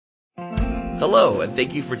Hello, and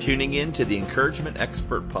thank you for tuning in to the Encouragement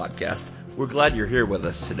Expert Podcast. We're glad you're here with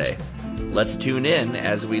us today. Let's tune in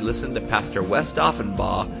as we listen to Pastor Wes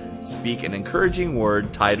Offenbaugh speak an encouraging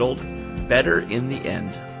word titled, Better in the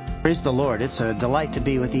End. Praise the Lord. It's a delight to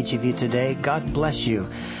be with each of you today. God bless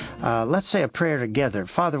you. Let's say a prayer together.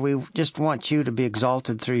 Father, we just want you to be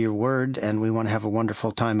exalted through your word, and we want to have a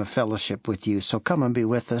wonderful time of fellowship with you. So come and be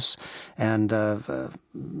with us, and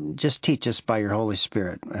just teach us by your Holy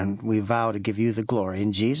Spirit. And we vow to give you the glory.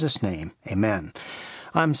 In Jesus' name, amen.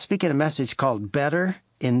 I'm speaking a message called Better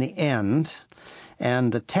in the End,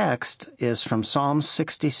 and the text is from Psalm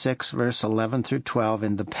 66, verse 11 through 12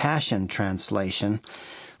 in the Passion Translation,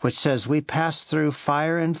 which says, "We pass through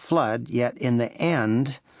fire and flood, yet in the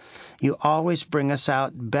end you always bring us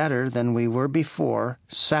out better than we were before,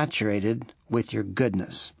 saturated with your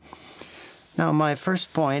goodness." Now, my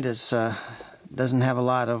first point is doesn't have a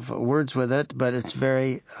lot of words with it, but it's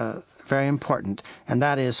very important, and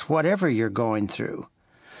that is whatever you're going through,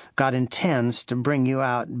 God intends to bring you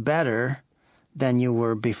out better than you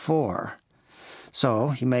were before.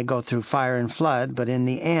 So you may go through fire and flood, but in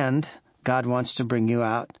the end, God wants to bring you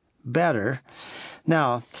out better.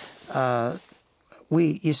 Now,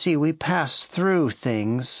 we pass through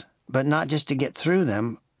things, but not just to get through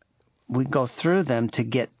them. We go through them to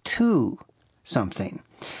get to something.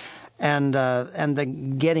 And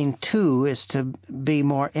the getting to is to be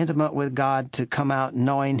more intimate with God, to come out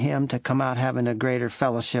knowing Him, to come out having a greater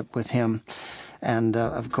fellowship with Him. And,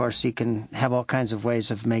 of course, He can have all kinds of ways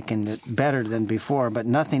of making it better than before, but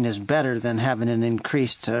nothing is better than having an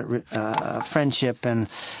increased friendship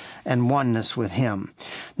and oneness with Him.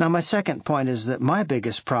 Now, my second point is that my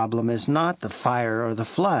biggest problem is not the fire or the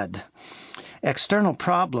flood. External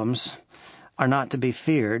problems are not to be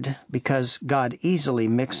feared because God easily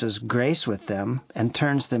mixes grace with them and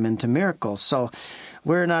turns them into miracles. So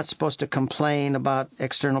we're not supposed to complain about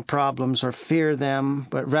external problems or fear them,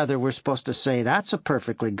 but rather we're supposed to say that's a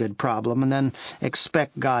perfectly good problem and then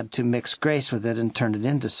expect God to mix grace with it and turn it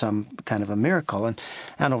into some kind of a miracle.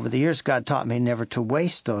 And over the years, God taught me never to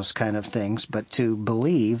waste those kind of things, but to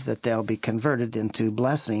believe that they'll be converted into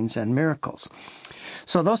blessings and miracles.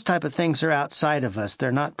 So those type of things are outside of us.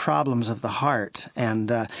 They're not problems of the heart.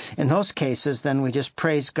 And in those cases, then we just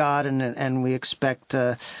praise God and we expect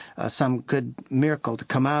some good miracle to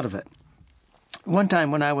come out of it. One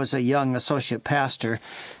time when I was a young associate pastor,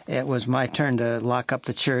 it was my turn to lock up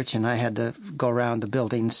the church, and I had to go around the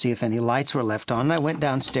building and see if any lights were left on. I went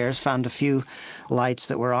downstairs, found a few lights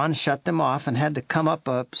that were on, shut them off, and had to come up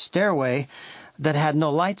a stairway that had no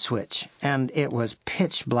light switch, and it was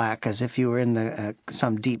pitch black, as if you were in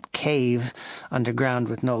some deep cave underground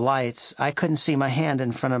with no lights. I couldn't see my hand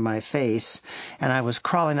in front of my face, and I was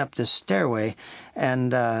crawling up this stairway,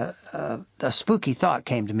 and a spooky thought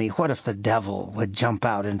came to me. What if the devil would jump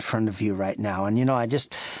out in front of you right now? And,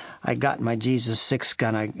 I got my Jesus 6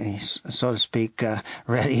 gun, so to speak,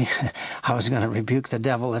 ready. I was going to rebuke the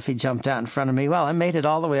devil if he jumped out in front of me. Well, I made it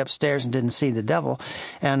all the way upstairs and didn't see the devil.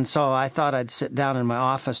 And so I thought I'd sit down in my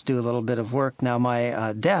office, do a little bit of work. Now,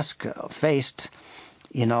 my desk faced,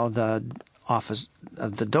 the office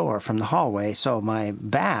of the door from the hallway. So my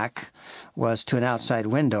back was to an outside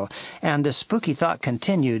window. And the spooky thought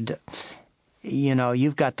continued.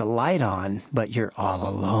 You've got the light on, but you're all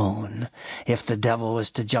alone. If the devil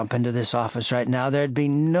was to jump into this office right now, there'd be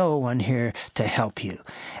no one here to help you.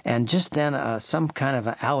 And just then, some kind of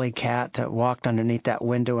an alley cat walked underneath that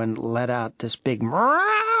window and let out this big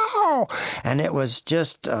meow. And it was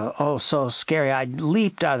just, so scary. I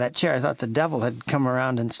leaped out of that chair. I thought the devil had come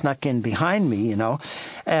around and snuck in behind me,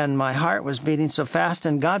 And my heart was beating so fast,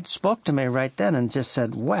 and God spoke to me right then and just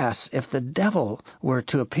said, "Wes, if the devil were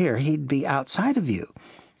to appear, he'd be outside of you.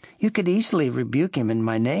 You could easily rebuke him in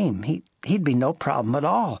my name. He'd be no problem at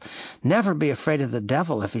all. Never be afraid of the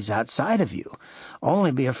devil if he's outside of you.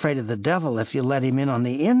 Only be afraid of the devil if you let him in on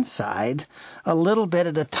the inside, a little bit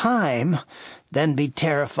at a time, then be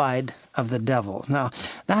terrified of the devil." Now,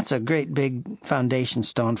 that's a great big foundation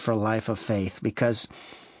stone for a life of faith, because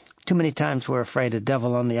too many times we're afraid of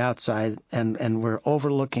devil on the outside, and we're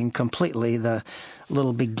overlooking completely the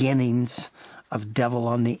little beginnings of devil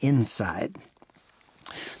on the inside.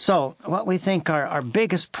 So what we think are our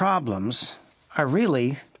biggest problems are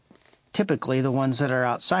really typically the ones that are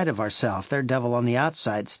outside of ourselves. They're devil on the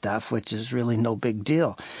outside stuff, which is really no big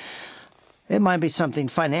deal. It might be something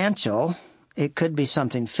financial. It could be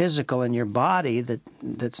something physical in your body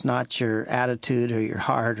that's not your attitude or your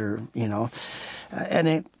heart or,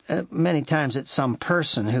 and many times it's some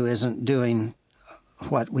person who isn't doing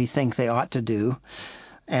what we think they ought to do.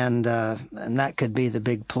 And that could be the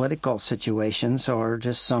big political situations or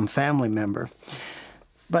just some family member.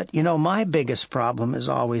 But, my biggest problem is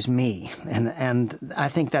always me. And I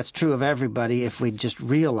think that's true of everybody if we just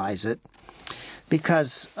realize it.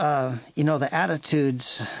 Because, the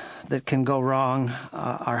attitudes that can go wrong,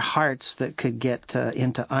 our hearts that could get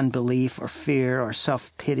into unbelief or fear or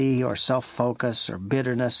self-pity or self-focus or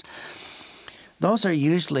bitterness, those are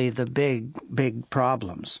usually the big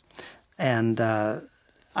problems. And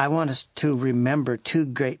I want us to remember two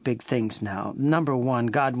great big things now. Number one,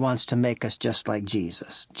 God wants to make us just like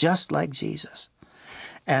Jesus. Just like Jesus.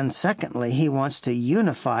 And secondly, he wants to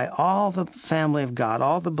unify all the family of God,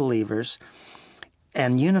 all the believers,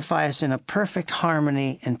 and unify us in a perfect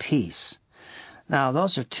harmony and peace. Now,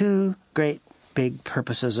 those are two great big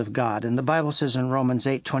purposes of God. And the Bible says in Romans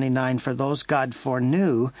 8:29, for those God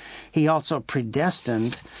foreknew, he also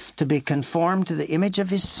predestined to be conformed to the image of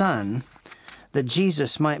his Son, that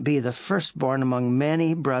Jesus might be the firstborn among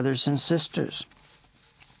many brothers and sisters.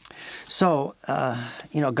 So,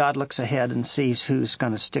 God looks ahead and sees who's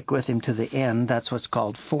going to stick with him to the end. That's what's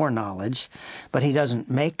called foreknowledge. But he doesn't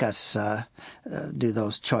make us do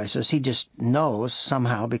those choices. He just knows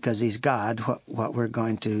somehow, because he's God, what we're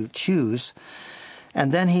going to choose.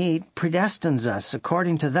 And then he predestines us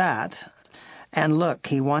according to that. And look,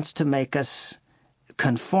 he wants to make us,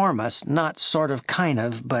 conform us, not sort of, kind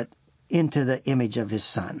of, but into the image of his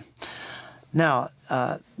Son. Now,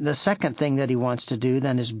 the second thing that he wants to do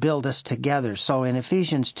then is build us together. So in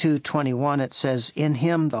Ephesians 2:21 it says, in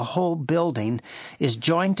him the whole building is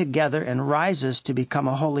joined together and rises to become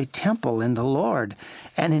a holy temple in the Lord.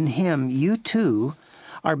 And in him you too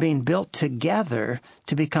are being built together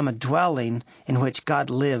to become a dwelling in which God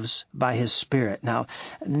lives by his Spirit. Now,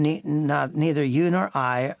 neither you nor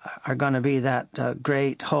I are going to be that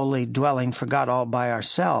great holy dwelling for God all by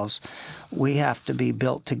ourselves. We have to be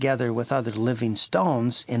built together with other living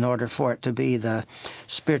stones in order for it to be the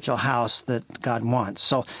spiritual house that God wants.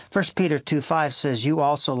 So 1 Peter 2:5 says, you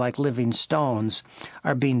also, like living stones,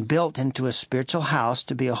 are being built into a spiritual house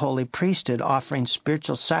to be a holy priesthood, offering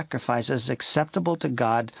spiritual sacrifices acceptable to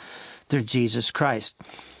God through Jesus Christ.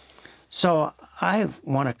 So I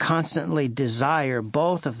want to constantly desire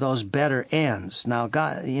both of those better ends. Now,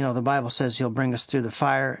 God, the Bible says he'll bring us through the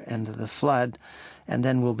fire and the flood, and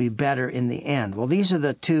then we'll be better in the end. Well, these are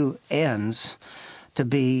the two ends: to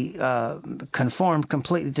be conformed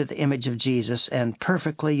completely to the image of Jesus and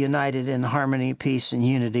perfectly united in harmony, peace, and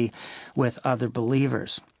unity with other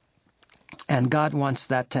believers. And God wants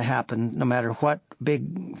that to happen no matter what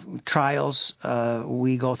big trials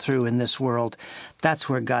we go through in this world. That's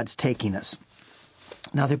where God's taking us.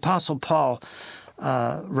 Now, the Apostle Paul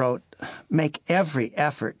wrote, make every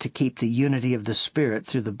effort to keep the unity of the Spirit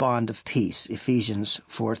through the bond of peace, Ephesians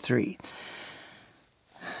 4:3.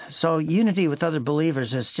 So unity with other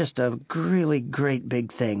believers is just a really great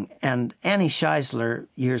big thing. And Annie Scheisler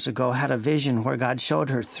years ago had a vision where God showed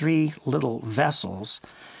her 3 little vessels,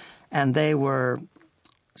 and they were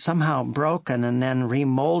somehow broken and then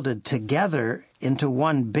remolded together into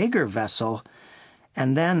one bigger vessel,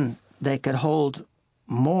 and then they could hold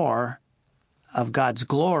more of God's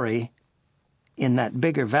glory in that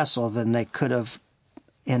bigger vessel than they could have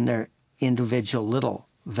in their individual little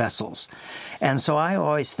vessels. And so I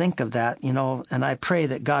always think of that, and I pray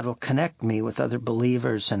that God will connect me with other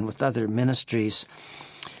believers and with other ministries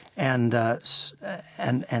and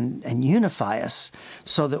unify us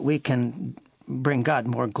so that we can bring God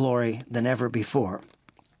more glory than ever before.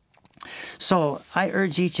 So I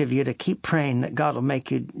urge each of you to keep praying that God will make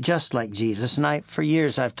you just like Jesus. And for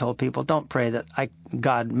years I've told people, don't pray that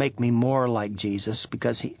God make me more like Jesus,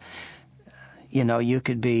 because you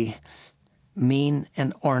could be mean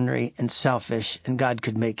and ornery and selfish, and God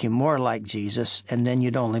could make you more like Jesus, and then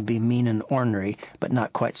you'd only be mean and ornery, but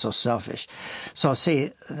not quite so selfish. So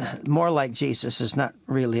see, more like Jesus is not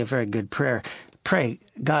really a very good prayer. Pray,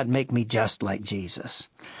 God, make me just like Jesus.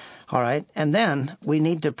 All right, and then we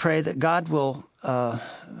need to pray that God will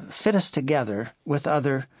fit us together with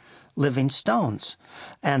other living stones,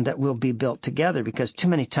 and that we'll be built together, because too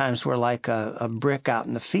many times we're like a brick out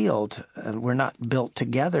in the field, and we're not built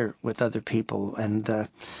together with other people, and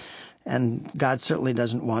God certainly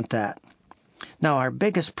doesn't want that. Now, our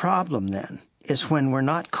biggest problem then is when we're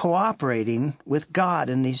not cooperating with God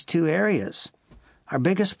in these two areas. Our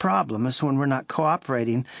biggest problem is when we're not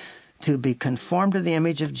cooperating to be conformed to the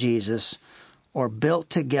image of Jesus or built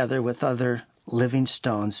together with other living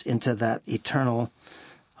stones into that eternal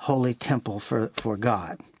holy temple for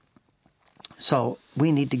God. So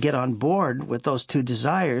we need to get on board with those two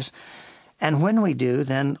desires, and when we do,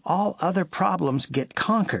 then all other problems get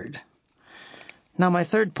conquered. Now, my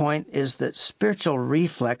third point is that spiritual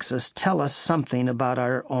reflexes tell us something about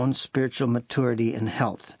our own spiritual maturity and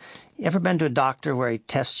health. You ever been to a doctor where he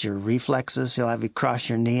tests your reflexes? He'll have you cross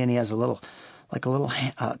your knee, and he has a little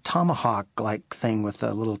tomahawk-like thing with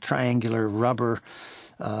a little triangular rubber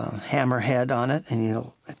hammer head on it, and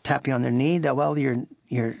he'll tap you on the knee. Well,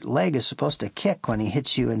 your leg is supposed to kick when he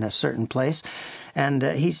hits you in a certain place, and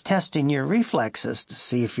he's testing your reflexes to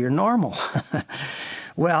see if you're normal.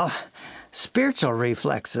 Well, spiritual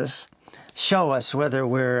reflexes show us whether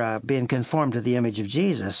we're being conformed to the image of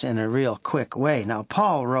Jesus in a real quick way. Now,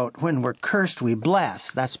 Paul wrote, when we're cursed, we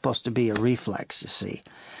bless. That's supposed to be a reflex, you see.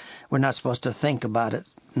 We're not supposed to think about it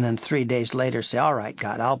and then 3 days later say, all right,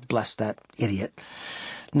 God, I'll bless that idiot.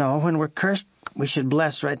 No, when we're cursed, we should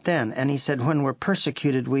bless right then. And he said, when we're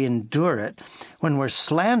persecuted, we endure it. When we're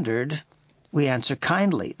slandered, we answer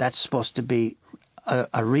kindly. That's supposed to be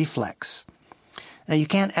a reflex. Now, you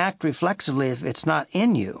can't act reflexively if it's not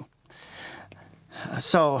in you.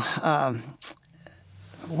 So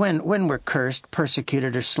when we're cursed,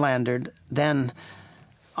 persecuted, or slandered, then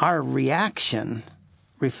our reaction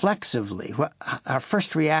reflexively, our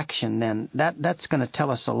first reaction then, that's going to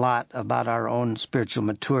tell us a lot about our own spiritual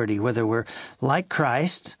maturity, whether we're like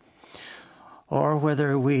Christ or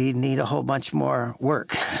whether we need a whole bunch more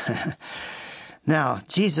work. Now,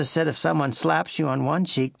 Jesus said, if someone slaps you on one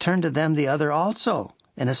cheek, turn to them the other also.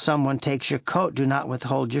 And if someone takes your coat, do not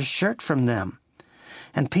withhold your shirt from them.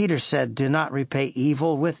 And Peter said, do not repay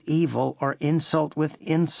evil with evil or insult with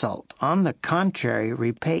insult. On the contrary,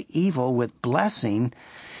 repay evil with blessing,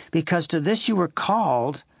 because to this you were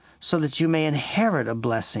called, so that you may inherit a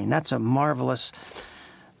blessing. That's a marvelous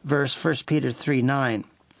verse, 1 Peter 3:9.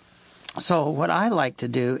 So what I like to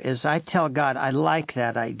do is I tell God, I like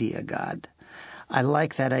that idea, God. I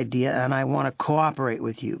like that idea, and I want to cooperate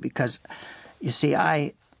with you, because, you see,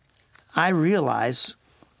 I realize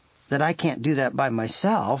that I can't do that by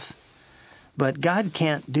myself, but God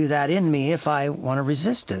can't do that in me if I want to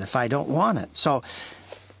resist it, if I don't want it. So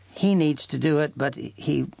he needs to do it, but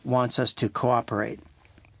he wants us to cooperate.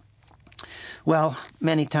 Well,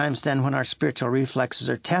 many times then when our spiritual reflexes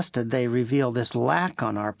are tested, they reveal this lack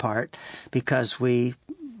on our part, because we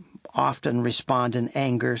often respond in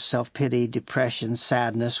anger, self-pity, depression,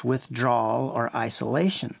 sadness, withdrawal, or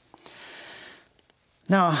isolation.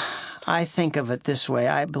 Now, I think of it this way.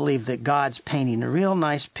 I believe that God's painting a real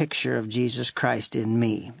nice picture of Jesus Christ in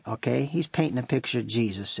me, okay? He's painting a picture of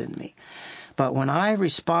Jesus in me. But when I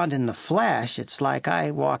respond in the flesh, it's like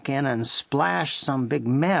I walk in and splash some big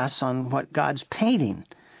mess on what God's painting,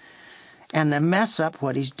 and then mess up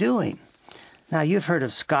what he's doing. Now, you've heard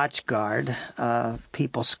of Scotchgard.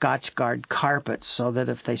 People Scotchgard carpets so that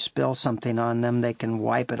if they spill something on them, they can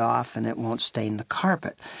wipe it off and it won't stain the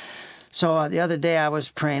carpet. So the other day I was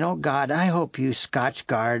praying, oh, God, I hope you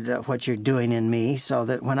Scotchgard what you're doing in me, so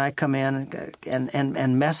that when I come in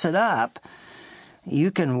and mess it up,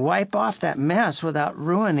 you can wipe off that mess without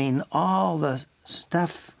ruining all the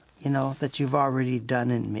stuff, that you've already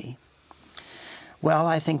done in me. Well,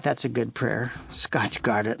 I think that's a good prayer.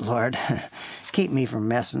 Scotchgard it, Lord. Keep me from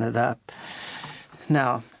messing it up.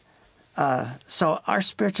 Now, so our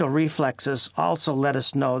spiritual reflexes also let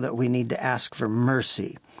us know that we need to ask for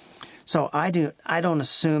mercy. So I don't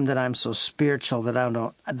assume that I'm so spiritual that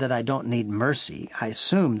I don't need mercy. I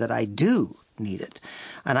assume that I do need it.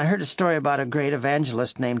 And I heard a story about a great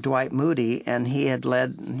evangelist named Dwight Moody, and he had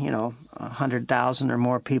led, 100,000 or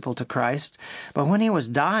more people to Christ. But when he was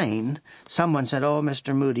dying, someone said, oh,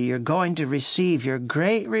 Mr. Moody, you're going to receive your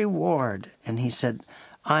great reward. And he said,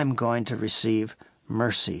 I'm going to receive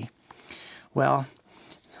mercy. Well,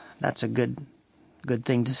 that's a good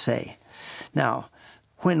thing to say. Now,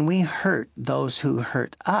 when we hurt those who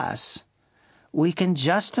hurt us, we can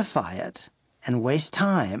justify it and waste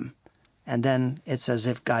time. And then it's as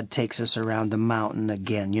if God takes us around the mountain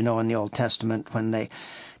again. In the Old Testament, when they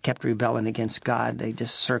kept rebelling against God, they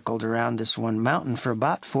just circled around this one mountain for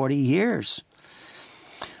about 40 years.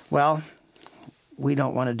 Well, we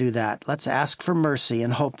don't want to do that. Let's ask for mercy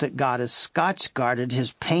and hope that God has Scotchgarded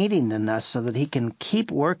his painting in us so that he can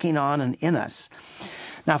keep working on and in us.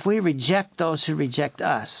 Now, if we reject those who reject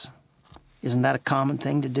us, isn't that a common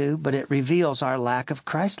thing to do? But it reveals our lack of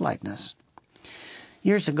Christ-likeness.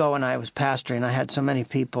 Years ago when I was pastoring, I had so many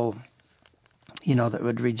people, that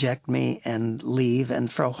would reject me and leave.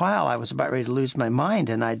 And for a while, I was about ready to lose my mind.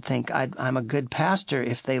 And I'd think I'm a good pastor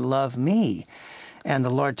if they love me. And the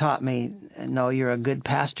Lord taught me, no, you're a good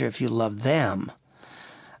pastor if you love them.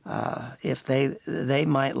 If they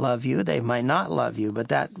might love you, they might not love you, but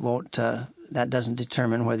that doesn't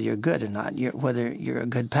determine whether you're good or not. Whether you're a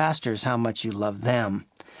good pastor is how much you love them.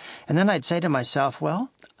 And then I'd say to myself, well,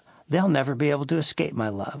 they'll never be able to escape my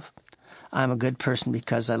love. I'm a good person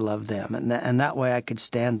because I love them. And that way I could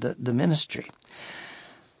stand the ministry.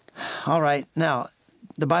 All right. Now,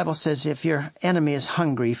 the Bible says if your enemy is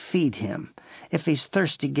hungry, feed him. If he's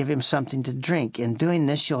thirsty, give him something to drink. In doing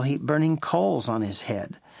this, you'll heap burning coals on his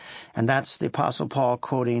head. And that's the Apostle Paul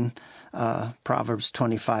quoting Proverbs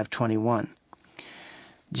 25:21.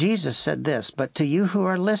 Jesus said this, but to you who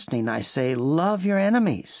are listening, I say, love your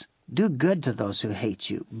enemies. Do good to those who hate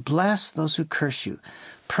you. Bless those who curse you.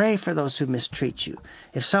 Pray for those who mistreat you.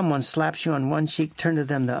 If someone slaps you on one cheek, turn to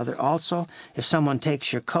them the other also. If someone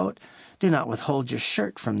takes your coat, do not withhold your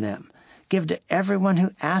shirt from them. Give to everyone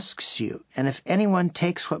who asks you. And if anyone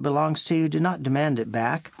takes what belongs to you, do not demand it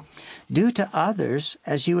back. Do to others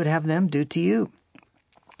as you would have them do to you.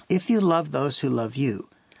 If you love those who love you,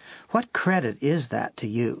 what credit is that to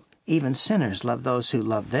you? Even sinners love those who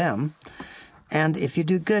love them. And if you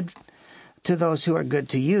do good to those who are good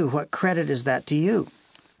to you, what credit is that to you?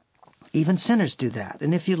 Even sinners do that.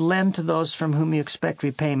 And if you lend to those from whom you expect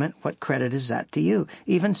repayment, what credit is that to you?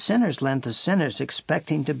 Even sinners lend to sinners,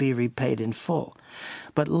 expecting to be repaid in full.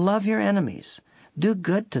 But love your enemies, do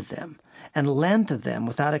good to them, and lend to them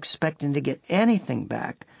without expecting to get anything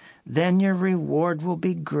back. Then your reward will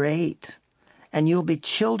be great, and you'll be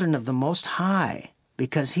children of the Most High,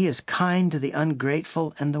 because He is kind to the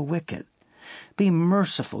ungrateful and the wicked. Be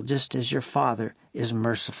merciful just as your Father is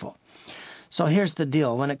merciful. So here's the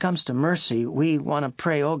deal. When it comes to mercy, we want to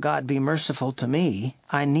pray, oh God, be merciful to me.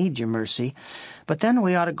 I need your mercy. But then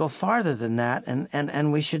we ought to go farther than that,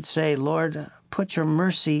 and we should say, Lord, put your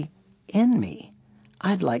mercy in me.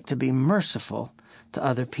 I'd like to be merciful to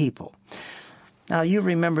other people. Now, you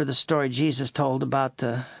remember the story Jesus told about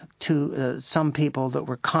some people that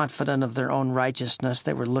were confident of their own righteousness.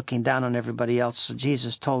 They were looking down on everybody else. So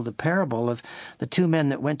Jesus told a parable of the two men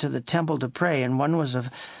that went to the temple to pray, and one was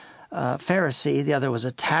a Pharisee, the other was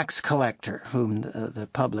a tax collector, whom the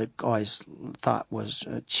public always thought was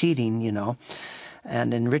cheating,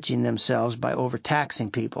 and enriching themselves by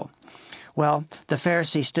overtaxing people. Well, the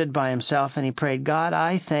Pharisee stood by himself and he prayed, God,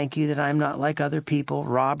 I thank you that I'm not like other people,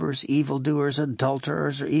 robbers, evildoers,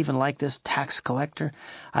 adulterers, or even like this tax collector.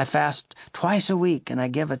 I fast twice a week and I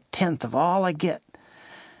give a tenth of all I get.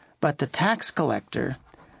 But the tax collector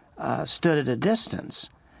stood at a distance,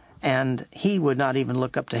 and he would not even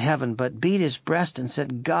look up to heaven, but beat his breast and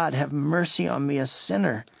said, God, have mercy on me, a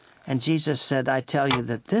sinner. And Jesus said, I tell you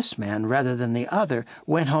that this man, rather than the other,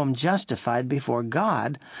 went home justified before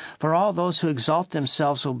God. For all those who exalt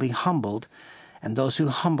themselves will be humbled, and those who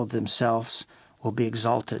humble themselves will be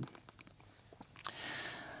exalted.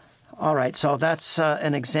 All right, so that's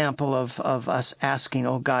an example of us asking,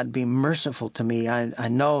 oh God, be merciful to me. I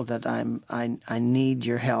know that I need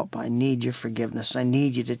your help. I need your forgiveness. I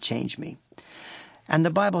need you to change me. And the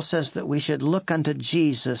Bible says that we should look unto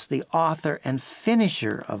Jesus, the author and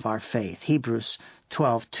finisher of our faith, Hebrews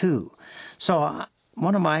 12:2. So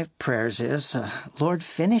one of my prayers is, Lord,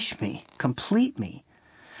 finish me, complete me.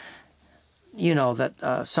 You know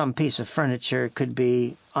that some piece of furniture could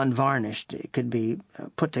be unvarnished. It could be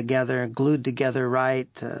put together, glued together right.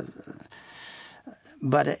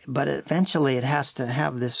 But eventually it has to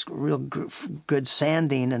have this real good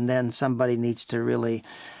sanding, and then somebody needs to really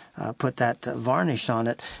put that varnish on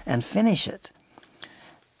it and finish it,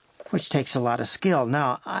 which takes a lot of skill.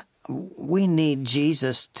 Now, we need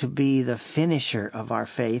Jesus to be the finisher of our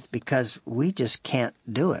faith because we just can't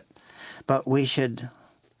do it. But we should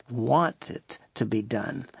want it to be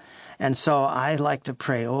done. And so I like to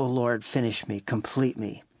pray, oh Lord, finish me, complete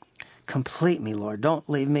me. Complete me, Lord. Don't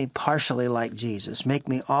leave me partially like Jesus. Make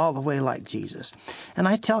me all the way like Jesus. And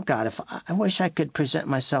I tell God, if I wish I could present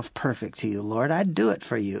myself perfect to you, Lord, I'd do it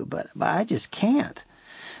for you, but I just can't.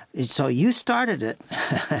 So you started it,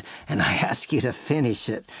 and I ask you to finish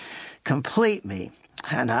it. Complete me.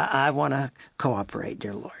 And I want to cooperate,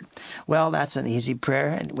 dear Lord. Well, that's an easy prayer,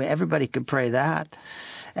 and everybody could pray that.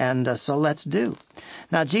 And so let's do.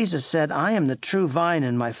 Now, Jesus said, I am the true vine,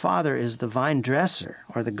 and my Father is the vine dresser,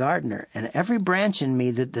 or the gardener. And every branch in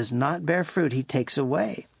me that does not bear fruit, he takes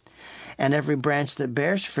away. And every branch that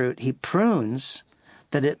bears fruit, he prunes,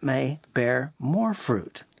 that it may bear more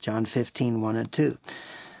fruit. John 15:1 and 2.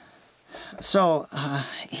 So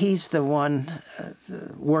he's the one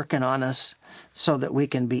working on us so that we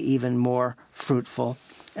can be even more fruitful.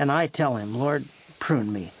 And I tell him, Lord,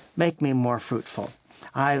 prune me, make me more fruitful.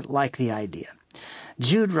 I like the idea.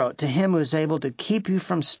 Jude wrote, to him who is able to keep you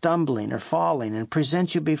from stumbling or falling and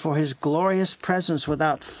present you before his glorious presence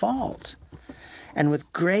without fault and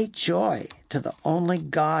with great joy. to the only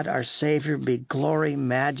God, our Savior, be glory,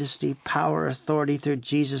 majesty, power, authority through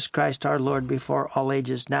Jesus Christ our Lord before all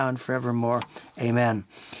ages, now and forevermore. Amen.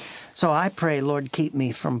 So I pray, Lord, keep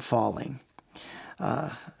me from falling.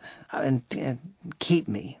 And keep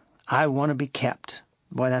me. I want to be kept.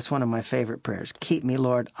 Boy, that's one of my favorite prayers. Keep me,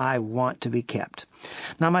 Lord. I want to be kept.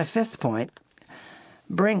 Now, my fifth point,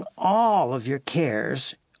 bring all of your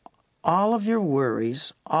cares, all of your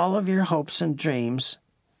worries, all of your hopes and dreams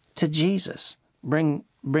to Jesus. Bring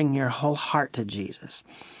your whole heart to Jesus.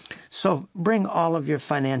 So bring all of your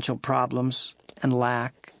financial problems and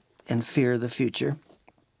lack and fear of the future.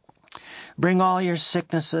 Bring all your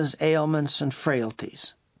sicknesses, ailments, and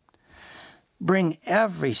frailties. Bring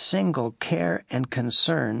every single care and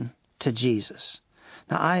concern to Jesus.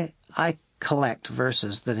 Now, I collect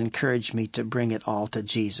verses that encourage me to bring it all to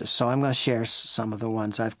Jesus. So I'm going to share some of the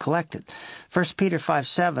ones I've collected. 1 Peter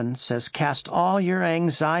 5:7 says, cast all your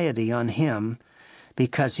anxiety on him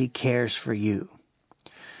because he cares for you.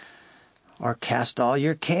 Or cast all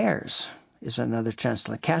your cares is another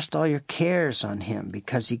translation. Cast all your cares on him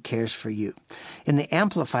because he cares for you. In the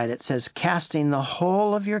Amplified, it says, casting the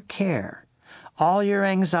whole of your care, all your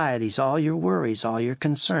anxieties, all your worries, all your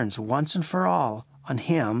concerns, once and for all, on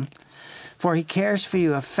him, for he cares for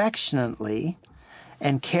you affectionately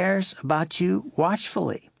and cares about you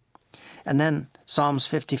watchfully. And then Psalms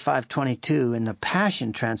 55:22 in the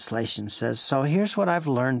Passion Translation says, so here's what I've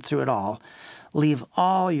learned through it all. Leave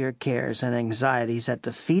all your cares and anxieties at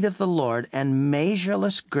the feet of the Lord, and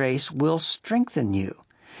measureless grace will strengthen you.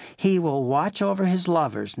 He will watch over his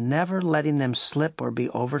lovers, never letting them slip or be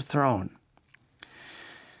overthrown.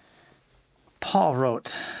 Paul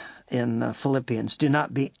wrote in Philippians, do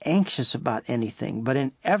not be anxious about anything, but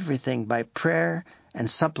in everything by prayer and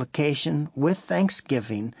supplication with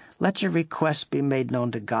thanksgiving, let your requests be made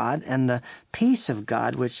known to God, and the peace of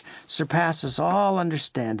God, which surpasses all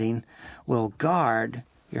understanding, will guard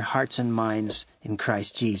your hearts and minds in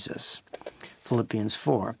Christ Jesus. Philippians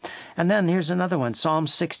 4. And then here's another one, Psalm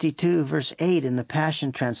 62, verse 8 in the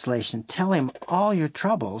Passion Translation. Tell him all your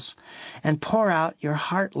troubles and pour out your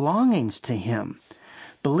heart longings to him.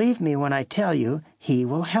 Believe me when I tell you, he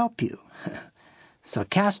will help you. So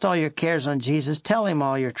cast all your cares on Jesus. Tell him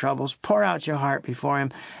all your troubles. Pour out your heart before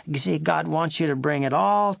him. You see, God wants you to bring it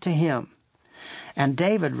all to him. And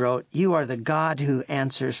David wrote, you are the God who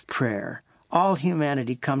answers prayer. All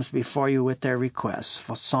humanity comes before you with their requests.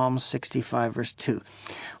 For Psalm 65, verse 2.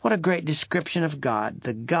 What a great description of God,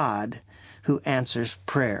 the God who answers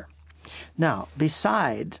prayer. Now,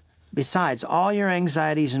 besides all your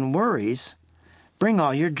anxieties and worries, bring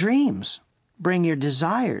all your dreams. Bring your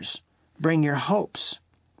desires. Bring your hopes.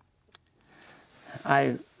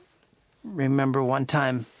 I remember one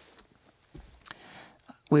time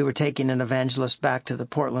we were taking an evangelist back to the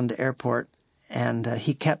Portland airport, and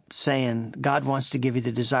he kept saying, God wants to give you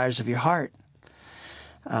the desires of your heart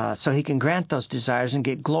so he can grant those desires and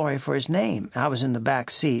get glory for his name. I was in the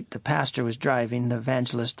back seat. The pastor was driving. The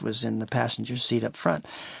evangelist was in the passenger seat up front.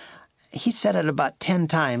 He said it about 10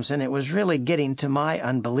 times, and it was really getting to my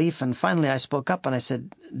unbelief. And finally I spoke up and I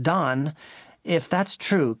said, Don, if that's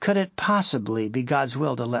true, could it possibly be God's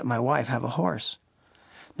will to let my wife have a horse?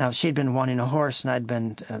 Now, she'd been wanting a horse, and I'd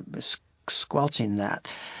been squelching that.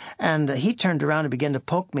 And he turned around and began to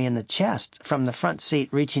poke me in the chest from the front seat,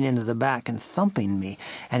 reaching into the back and thumping me.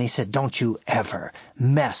 And he said, don't you ever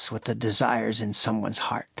mess with the desires in someone's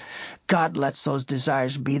heart. God lets those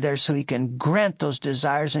desires be there so he can grant those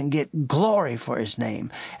desires and get glory for his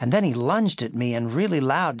name. And then he lunged at me, and really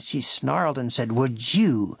loud she snarled and said, would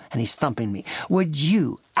you, and he's thumping me, would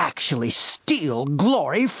you actually steal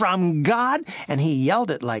glory from God? And he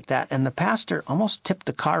yelled it like that. And the pastor almost tipped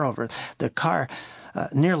the car over. The car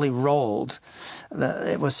nearly rolled.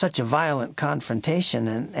 It was such a violent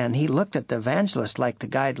confrontation, and he looked at the evangelist like the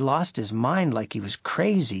guy had lost his mind, like he was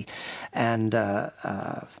crazy. And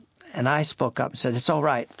I spoke up and said, it's all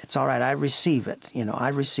right. I receive it. I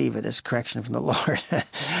receive it as correction from the Lord.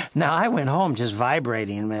 Now, I went home just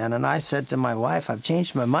vibrating, man, and I said to my wife, I've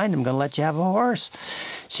changed my mind. I'm going to let you have a horse.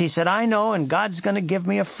 She said, I know, and God's going to give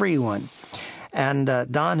me a free one. And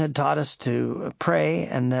Don had taught us to pray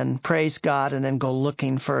and then praise God and then go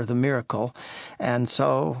looking for the miracle. And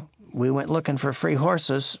so we went looking for free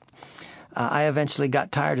horses. I eventually got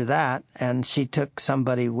tired of that, and she took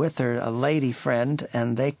somebody with her, a lady friend,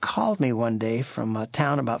 and they called me one day from a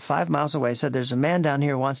town about 5 miles away, said, there's a man down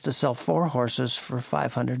here who wants to sell 4 horses for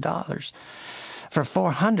 $500. For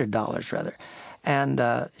 $400, rather. And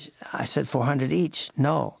I said, 400 each?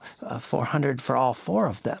 No, 400 for all 4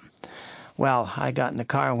 of them. Well, I got in the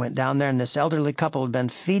car and went down there, and this elderly couple had been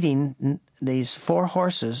feeding these 4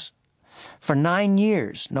 horses For 9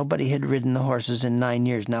 years, nobody had ridden the horses in 9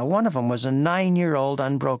 years. Now, one of them was a 9-year-old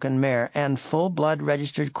unbroken mare and full-blood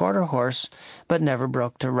registered quarter horse, but never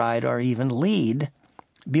broke to ride or even lead.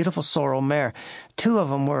 Beautiful sorrel mare. 2 of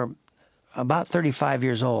them were about 35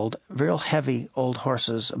 years old, real heavy old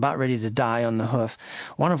horses, about ready to die on the hoof.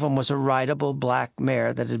 One of them was a rideable black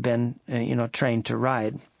mare that had been, trained to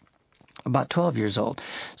ride, about 12 years old.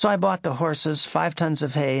 So I bought the horses, 5 tons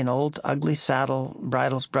of hay, an old ugly saddle,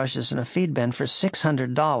 bridles, brushes, and a feed bin for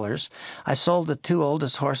 $600. I sold the 2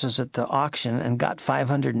 oldest horses at the auction and got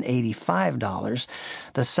 $585.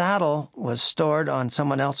 The saddle was stored on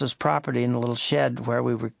someone else's property in a little shed where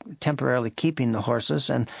we were temporarily keeping the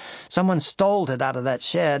horses, and someone stole it out of that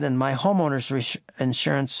shed, and my homeowner's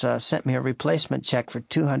insurance sent me a replacement check for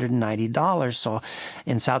 $290. So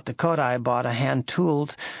in South Dakota, I bought a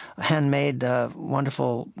hand-tooled, handmade,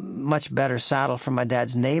 wonderful, much better saddle from my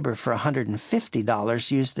dad's neighbor for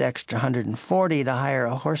 $150, used the extra $140 to hire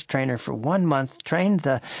a horse trainer for 1 month, trained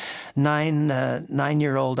the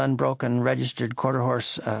 9-year-old unbroken registered quarter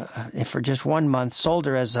horse for just 1 month, sold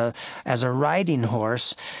her as a riding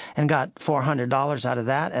horse, and got $400 out of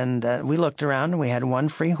that. And we looked around, and we had 1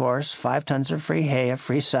 free horse, 5 tons of free hay, a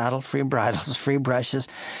free saddle, free bridles, free brushes,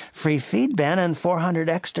 free feed bin, and $400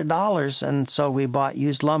 extra. And so we bought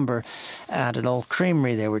used lumber at an old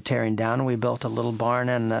creamery they were tearing down, and we built a little barn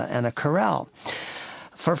and a corral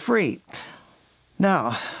for free.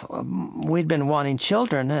 Now, we'd been wanting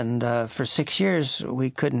children, and for 6 years we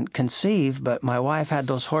couldn't conceive, but my wife had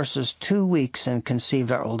those horses 2 weeks and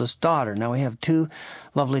conceived our oldest daughter. Now we have 2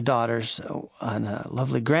 lovely daughters and a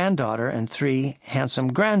lovely granddaughter and 3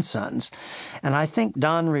 handsome grandsons. And I think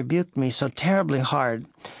Don rebuked me so terribly hard,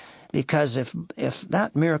 because if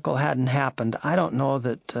that miracle hadn't happened, I don't know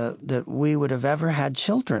that we would have ever had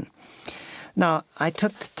children. Now, I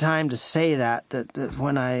took the time to say that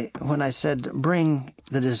when I said, bring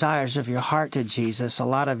the desires of your heart to Jesus, a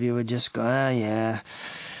lot of you would just go, yeah,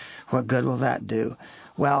 what good will that do?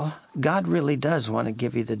 Well, God really does want to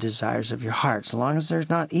give you the desires of your heart. So long as there's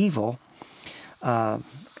not evil,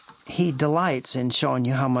 He delights in showing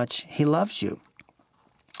you how much He loves you.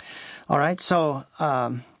 All right, so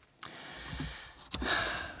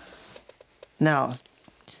now,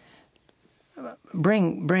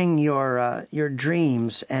 bring your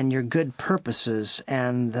dreams and your good purposes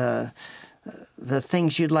and the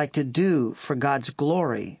things you'd like to do for God's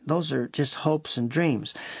glory. Those are just hopes and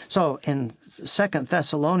dreams. So in 2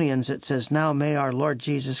 Thessalonians it says, now may our Lord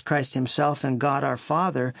Jesus Christ Himself and God our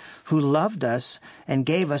Father, who loved us and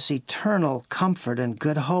gave us eternal comfort and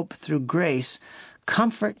good hope through grace,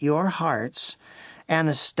 comfort your hearts and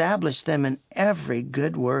establish them in every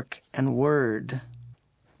good work and word.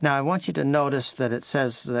 Now, I want you to notice that it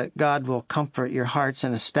says that God will comfort your hearts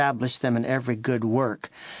and establish them in every good work.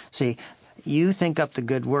 See, you think up the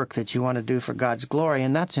good work that you want to do for God's glory,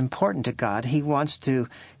 and that's important to God. He wants to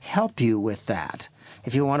help you with that.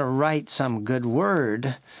 If you want to write some good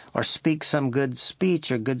word or speak some good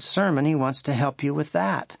speech or good sermon, He wants to help you with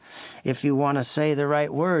that. If you want to say the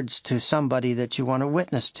right words to somebody that you want to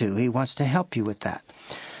witness to, He wants to help you with that.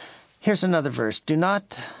 Here's another verse. Do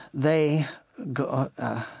they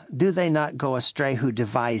not go astray who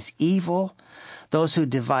devise evil? Those who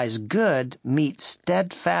devise good meet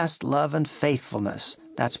steadfast love and faithfulness.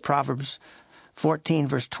 That's Proverbs 14,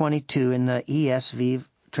 verse 22 in the ESV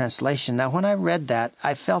translation. Now, when I read that,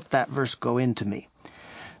 I felt that verse go into me.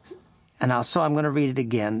 And so I'm going to read it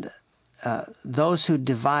again. Those who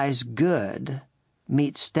devise good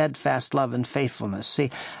meet steadfast love and faithfulness.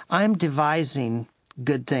 See, I'm devising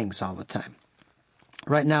good things all the time.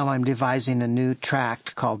 Right now I'm devising a new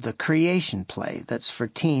tract called The Creation Play that's for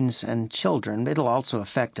teens and children. It'll also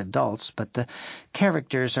affect adults, but the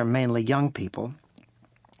characters are mainly young people.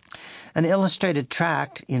 An illustrated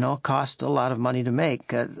tract, costs a lot of money to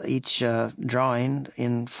make. Each drawing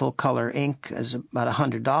in full-color ink is about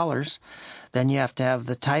 $100. Then you have to have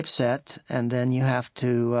the typeset, and then you have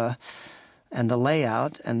to... and the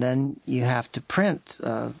layout, and then you have to print.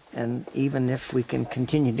 And even if we can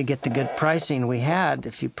continue to get the good pricing we had,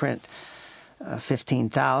 if you print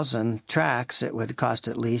 15,000 tracts, it would cost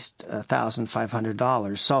at least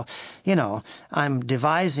 $1,500. So, I'm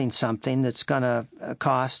devising something that's going to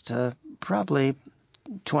cost probably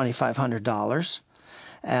 $2,500,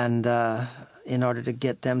 and in order to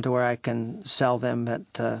get them to where I can sell them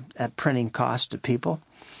at printing cost to people.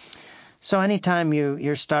 So anytime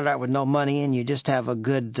you start out with no money and you just have a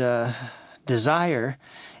good desire,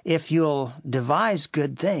 if you'll devise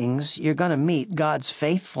good things, you're going to meet God's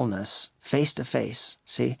faithfulness face to face.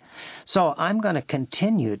 See? So I'm going to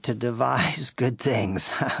continue to devise good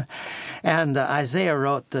things. And Isaiah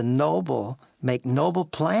wrote, the noble make noble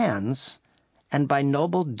plans, and by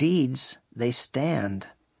noble deeds they stand.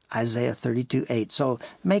 Isaiah 32:8. So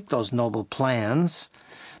make those noble plans,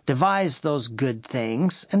 devise those good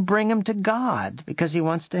things, and bring them to God, because He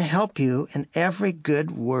wants to help you in every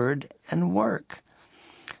good word and work.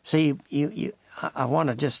 See, I want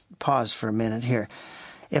to just pause for a minute here.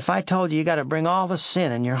 If I told you got to bring all the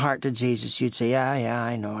sin in your heart to Jesus, you'd say, yeah,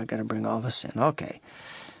 I know, I got to bring all the sin. Okay.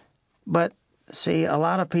 But see, a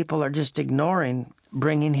lot of people are just ignoring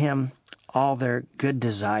bringing Him all their good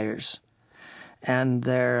desires and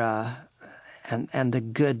their and the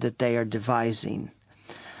good that they are devising.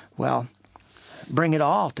 Well, bring it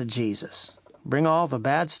all to Jesus. Bring all the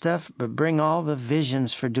bad stuff, but bring all the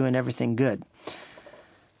visions for doing everything good.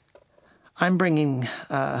 I'm bringing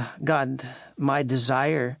God my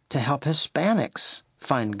desire to help Hispanics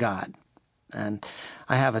find God. And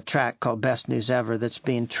I have a tract called Best News Ever that's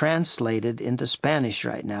being translated into Spanish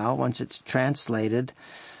right now. Once it's translated,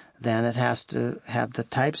 then it has to have the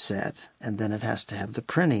typeset, and then it has to have the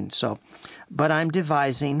printing. So, but I'm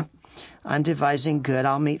devising good.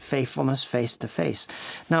 I'll meet faithfulness face to face.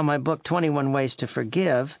 Now, my book, 21 Ways to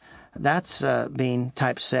Forgive, that's being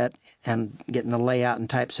typeset and getting the layout and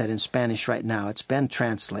typeset in Spanish right now. It's been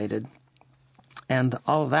translated, and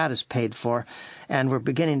all of that is paid for. And we're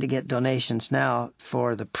beginning to get donations now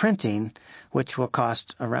for the printing, which will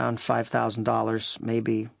cost around $5,000,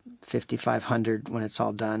 maybe $5,500 when it's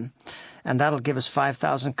all done. And that'll give us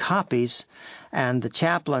 5,000 copies. And the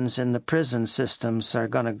chaplains in the prison systems are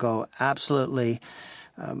going to go absolutely,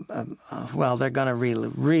 they're going to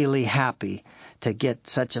really happy to get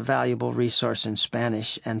such a valuable resource in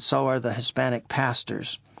Spanish. And so are the Hispanic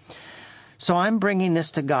pastors. So I'm bringing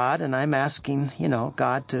this to God, and I'm asking,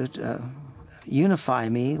 God to unify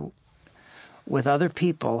me with other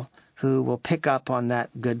people who will pick up on that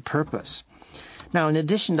good purpose. Now, in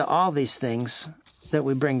addition to all these things that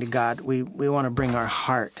we bring to God, we want to bring our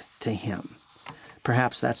heart to Him.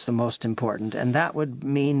 Perhaps that's the most important. And that would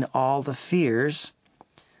mean all the fears,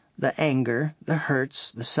 the anger, the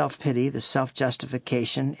hurts, the self-pity, the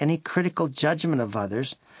self-justification, any critical judgment of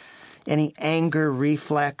others, any anger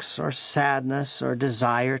reflex or sadness or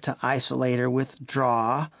desire to isolate or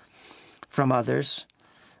withdraw from others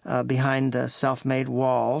behind self-made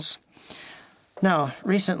walls. Now,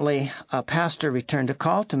 recently, a pastor returned a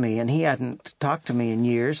call to me, and he hadn't talked to me in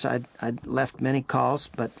years. I'd left many calls,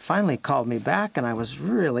 but finally called me back, and I was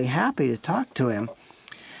really happy to talk to him.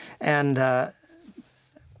 And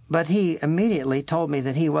but he immediately told me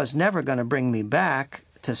that he was never going to bring me back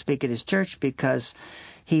to speak at his church because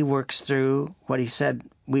he works through what he said,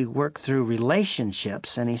 we work through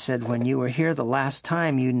relationships. And he said, when you were here the last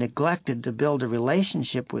time, you neglected to build a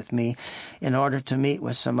relationship with me in order to meet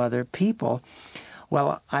with some other people.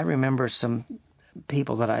 Well, I remember some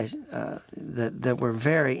people that that were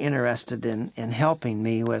very interested in helping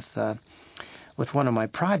me with one of my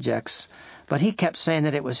projects. But he kept saying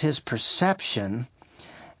that it was his perception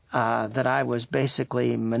that I was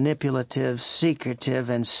basically manipulative, secretive,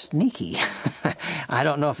 and sneaky. I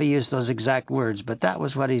don't know if he used those exact words, but that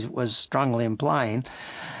was what he was strongly implying.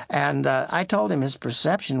 And I told him his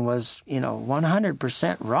perception was,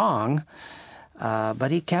 100% wrong,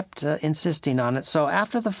 but he kept insisting on it. So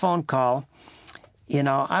after the phone call,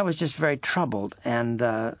 I was just very troubled, and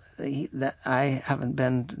I haven't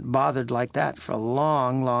been bothered like that for a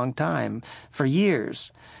long, long time, for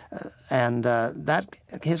years. And that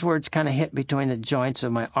his words kind of hit between the joints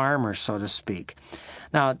of my armor, so to speak.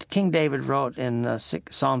 Now, King David wrote in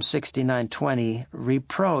Psalm 69:20,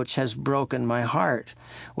 "Reproach has broken my heart."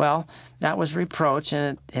 Well, that was reproach,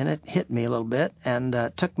 and it hit me a little bit, and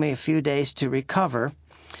took me a few days to recover.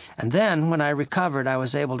 And then, when I recovered, I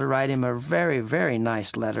was able to write him a very, very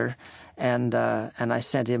nice letter, and I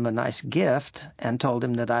sent him a nice gift and told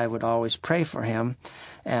him that I would always pray for him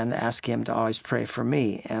and ask him to always pray for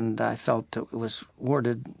me. And I felt it was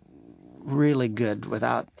worded really good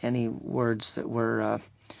without any words that were,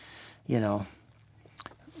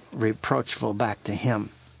 reproachful back to him.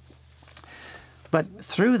 But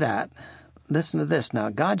through that, listen to this now,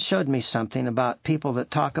 God showed me something about people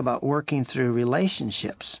that talk about working through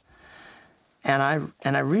relationships. And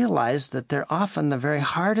I realized that they're often the very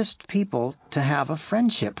hardest people to have a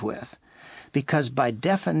friendship with, because by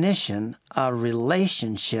definition, a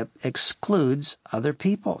relationship excludes other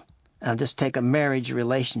people. I'll just take a marriage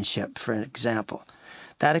relationship, for an example.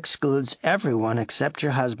 that excludes everyone except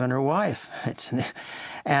your husband or wife.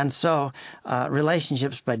 And so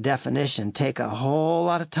relationships by definition take a whole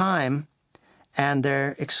lot of time, and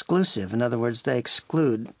they're exclusive. In other words, they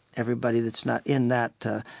exclude everybody that's not in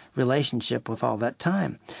that relationship with all that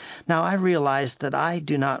time. Now, I realize that I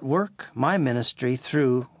do not work my ministry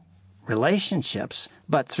through relationships,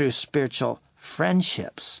 but through spiritual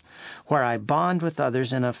friendships, where I bond with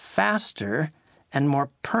others in a faster and more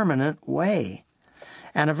permanent way.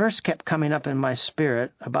 And a verse kept coming up in my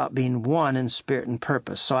spirit about being one in spirit and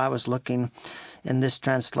purpose. So I was looking in this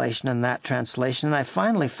translation and that translation, and I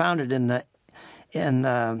finally found it in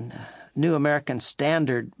the New American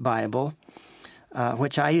Standard Bible,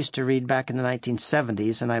 which I used to read back in the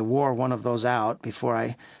 1970s, and I wore one of those out before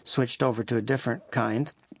I switched over to a different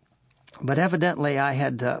kind. But evidently I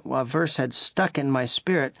had a verse had stuck in my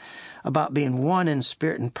spirit about being one in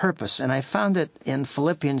spirit and purpose, and I found it in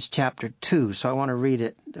Philippians chapter 2, so I want to read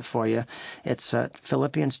it for you. It's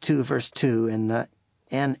Philippians 2, verse 2 in the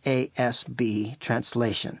NASB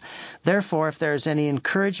translation. Therefore, if there is any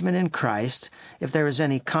encouragement in Christ, if there is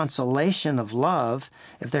any consolation of love,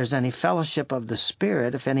 if there is any fellowship of the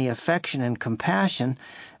Spirit, if any affection and compassion,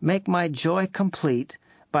 make my joy complete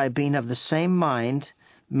by being of the same mind,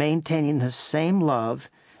 maintaining the same love,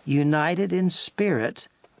 united in spirit,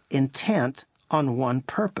 intent on one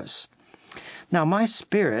purpose. Now, my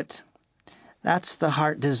spirit, that's the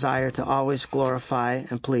heart desire to always glorify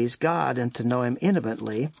and please God and to know Him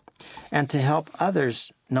intimately and to help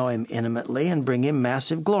others know Him intimately and bring Him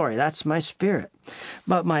massive glory. That's my spirit.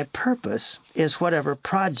 But my purpose is whatever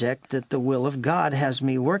project that the will of God has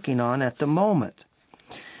me working on at the moment.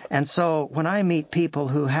 And so when I meet people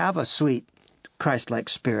who have a sweet Christ-like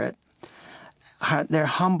spirit, they're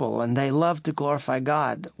humble and they love to glorify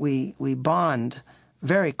God. We bond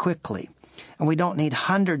very quickly, and we don't need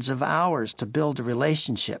hundreds of hours to build a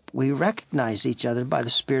relationship. We recognize each other by the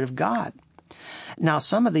Spirit of God. Now,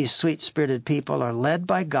 some of these sweet-spirited people are led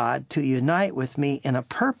by God to unite with me in a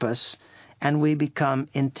purpose, and we become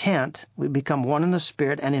one in the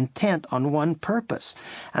Spirit and intent on one purpose.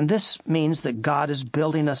 And this means that God is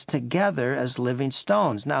building us together as living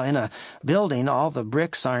stones. Now, in a building, all the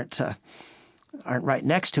bricks aren't right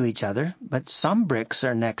next to each other, but some bricks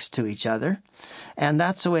are next to each other. And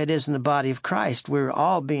that's the way it is in the body of Christ. We're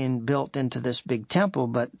all being built into this big temple,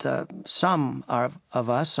 but some of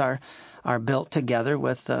us are built together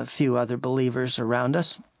with a few other believers around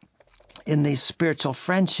us in these spiritual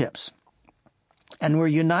friendships. And we're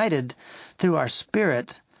united through our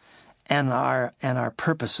spirit and our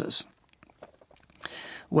purposes.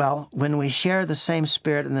 Well, when we share the same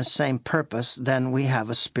spirit and the same purpose, then we have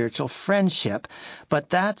a spiritual friendship. But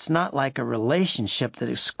that's not like a relationship that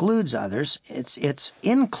excludes others. It's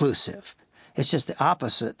inclusive. It's just the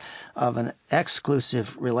opposite of an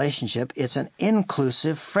exclusive relationship. It's an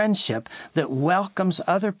inclusive friendship that welcomes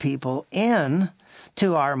other people in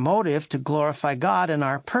to our motive to glorify God and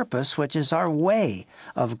our purpose, which is our way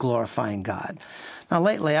of glorifying God. Now,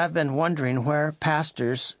 lately I've been wondering where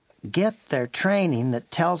pastors get their training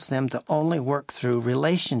that tells them to only work through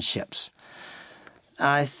relationships.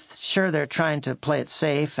 I'm sure they're trying to play it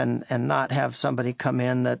safe and not have somebody come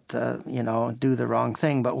in that, do the wrong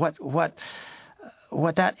thing. But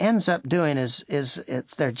what that ends up doing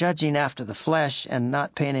is they're judging after the flesh and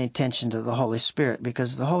not paying any attention to the Holy Spirit,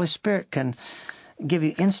 because the Holy Spirit can give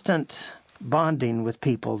you instant bonding with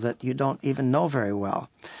people that you don't even know very well.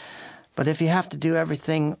 But if you have to do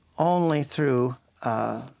everything only through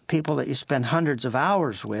people that you spend hundreds of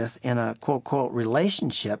hours with in a quote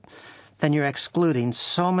relationship, then you're excluding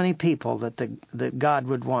so many people that God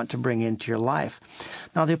would want to bring into your life.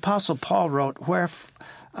 Now, the Apostle Paul wrote,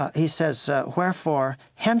 he says, wherefore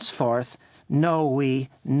henceforth know we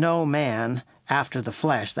no man after the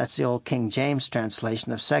flesh. That's the old King James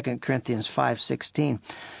translation of 2 Corinthians 5:16,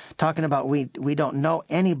 talking about we don't know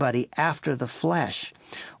anybody after the flesh.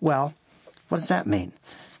 Well, what does that mean?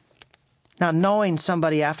 Now, knowing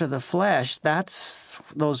somebody after the flesh, that's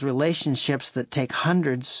those relationships that take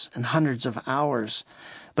hundreds and hundreds of hours.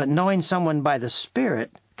 But knowing someone by the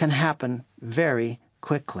Spirit can happen very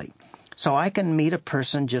quickly. So I can meet a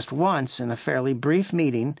person just once in a fairly brief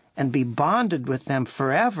meeting and be bonded with them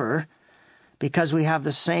forever because we have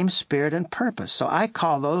the same spirit and purpose. So I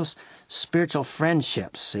call those spiritual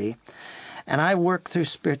friendships, see? And I work through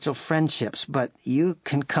spiritual friendships, but you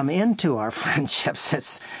can come into our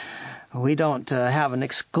friendships. We don't have an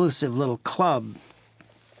exclusive little club.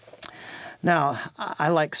 Now, I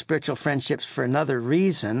like spiritual friendships for another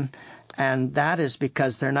reason, and that is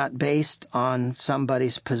because they're not based on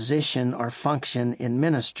somebody's position or function in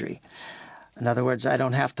ministry. In other words, I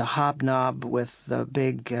don't have to hobnob with the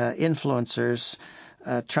big influencers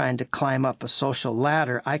trying to climb up a social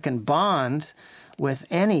ladder. I can bond with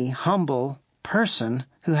any humble person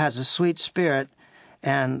who has a sweet spirit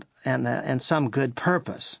and some good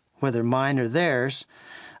purpose, whether mine or theirs.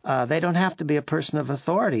 They don't have to be a person of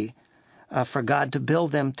authority for God to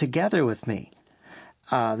build them together with me.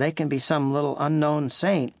 They can be some little unknown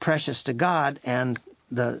saint, precious to God, and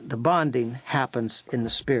the bonding happens in the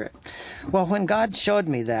Spirit. Well, when God showed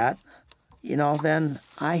me that, then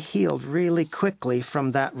I healed really quickly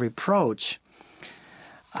from that reproach.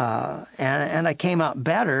 And I came out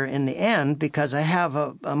better in the end because I have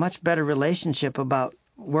a much better relationship about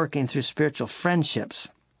working through spiritual friendships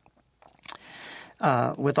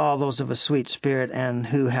with all those of a sweet spirit and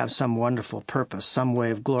who have some wonderful purpose, some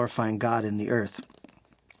way of glorifying God in the earth.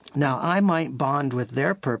 Now, I might bond with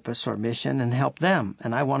their purpose or mission and help them,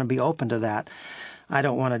 and I want to be open to that. I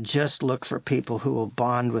don't want to just look for people who will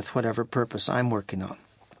bond with whatever purpose I'm working on.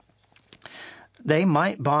 They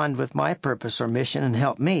might bond with my purpose or mission and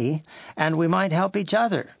help me, and we might help each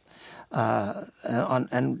other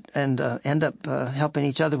and end up helping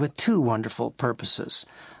each other with two wonderful purposes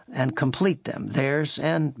and complete them, theirs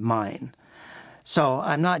and mine. So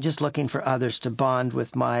I'm not just looking for others to bond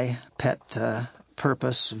with my pet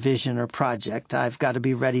purpose, vision, or project. I've got to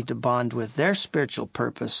be ready to bond with their spiritual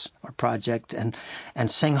purpose or project and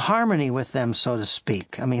sing harmony with them, so to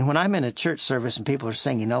speak. I mean, when I'm in a church service and people are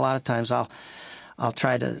singing, a lot of times I'll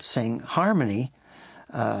try to sing harmony.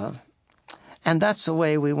 And that's the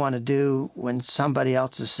way we want to do when somebody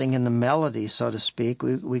else is singing the melody, so to speak.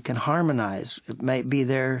 We can harmonize. It may be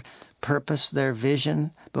their purpose, their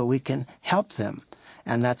vision, but we can help them.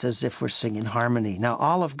 And that's as if we're singing harmony. Now,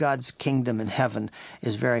 all of God's kingdom in heaven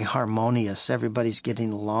is very harmonious. Everybody's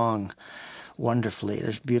getting along wonderfully.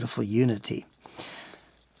 There's beautiful unity.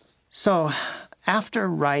 So after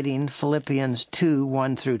writing Philippians 2,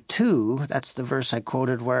 1 through 2, that's the verse I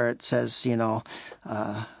quoted where it says,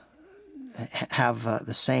 have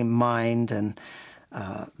the same mind and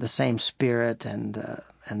the same spirit and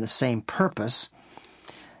the same purpose.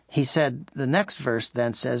 He said, the next verse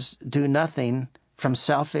then says, do nothing from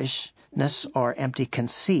selfishness or empty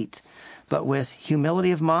conceit, but with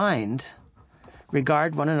humility of mind,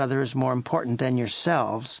 regard one another as more important than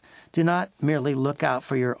yourselves. Do not merely look out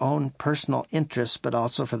for your own personal interests, but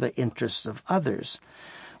also for the interests of others.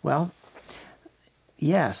 Well,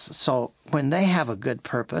 yes. So when they have a good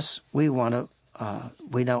purpose, we don't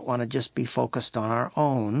want to just be focused on our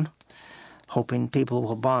own, hoping people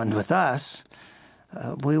will bond with us.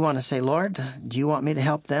 We want to say, Lord, do you want me to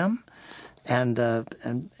help them? And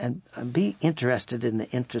be interested in the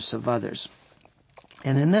interests of others.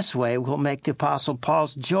 And in this way, we'll make the Apostle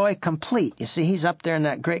Paul's joy complete. You see, he's up there in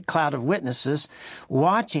that great cloud of witnesses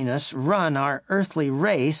watching us run our earthly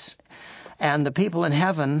race. And the people in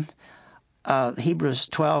heaven, Hebrews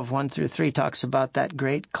 12, 1 through 3 talks about that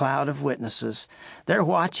great cloud of witnesses. They're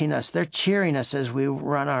watching us. They're cheering us as we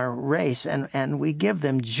run our race. And we give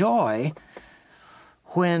them joy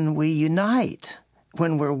when we unite,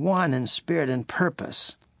 when we're one in spirit and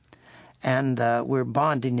purpose, and we're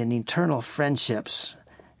bonding in eternal friendships,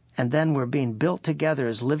 and then we're being built together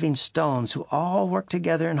as living stones who all work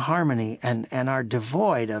together in harmony and are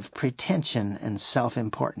devoid of pretension and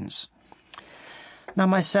self-importance. Now,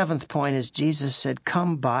 my seventh point is Jesus said,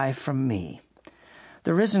 come buy from me.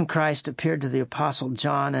 The risen Christ appeared to the Apostle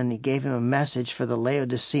John, and he gave him a message for the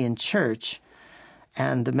Laodicean church.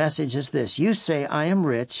 And the message is this: you say, I am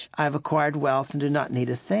rich, I have acquired wealth, and do not need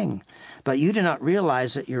a thing. But you do not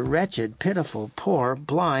realize that you're wretched, pitiful, poor,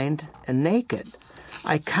 blind, and naked.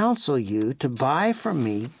 I counsel you to buy from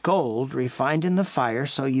me gold refined in the fire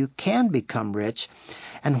so you can become rich,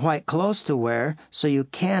 and white clothes to wear so you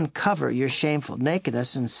can cover your shameful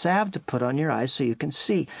nakedness, and salve to put on your eyes so you can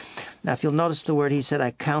see. Now, if you'll notice the word, he said,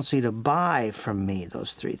 I counsel you to buy from me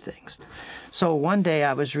those three things. So one day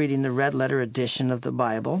I was reading the red letter edition of the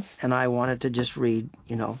Bible, and I wanted to just read,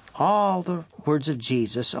 all the words of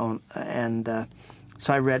Jesus. So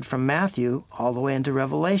I read from Matthew all the way into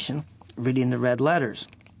Revelation, reading the red letters.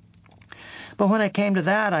 But when I came to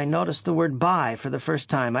that, I noticed the word buy for the first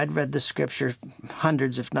time. I'd read the scripture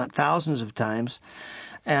hundreds, if not thousands of times,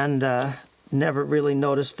 and never really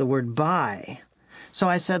noticed the word buy. So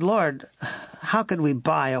I said, Lord, how could we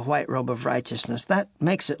buy a white robe of righteousness? That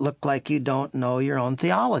makes it look like you don't know your own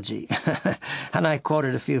theology. And I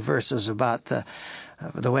quoted a few verses about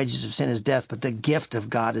the wages of sin is death, but the gift of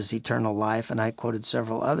God is eternal life. And I quoted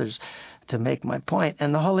several others to make my point.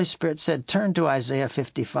 And the Holy Spirit said, turn to Isaiah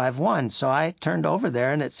 55:1. So I turned over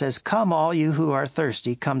there, and it says, come all you who are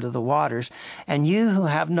thirsty, come to the waters. And you who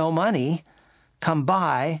have no money, Come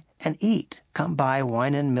buy and eat. Come buy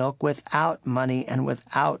wine and milk without money and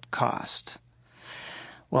without cost.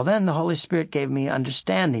 Well, then the Holy Spirit gave me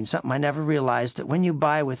understanding, something I never realized, that when you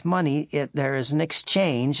buy with money, there is an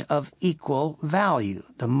exchange of equal value.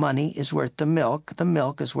 The money is worth the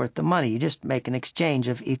milk is worth the money. You just make an exchange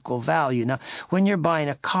of equal value. Now, when you're buying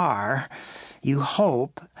a car, you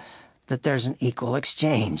hope that there's an equal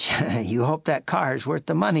exchange. You hope that car is worth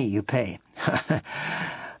the money you pay.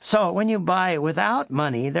 So when you buy without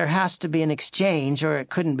money, there has to be an exchange, or it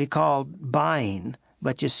couldn't be called buying.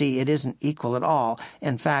 But you see, it isn't equal at all.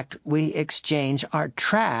 In fact, we exchange our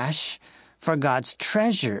trash for God's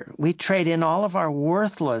treasure. We trade in all of our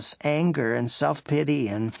worthless anger and self-pity,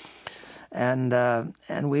 and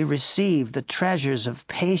we receive the treasures of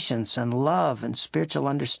patience and love and spiritual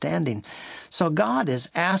understanding. So God is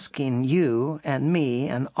asking you and me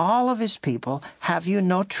and all of his people, have you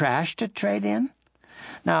no trash to trade in?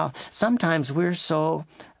 Now, sometimes we're so,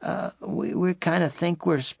 we kind of think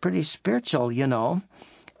we're pretty spiritual, you know.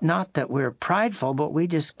 Not that we're prideful, but we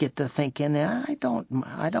just get to thinking, I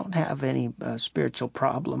don't have any spiritual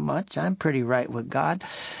problem much. I'm pretty right with God.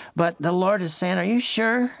 But the Lord is saying, are you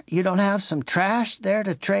sure you don't have some trash there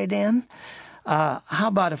to trade in? How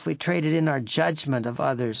about if we traded in our judgment of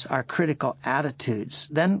others, our critical attitudes?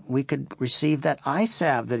 Then we could receive that eye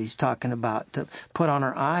salve that he's talking about to put on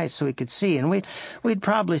our eyes so we could see. And we'd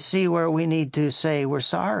probably see where we need to say we're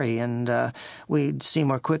sorry, and we'd see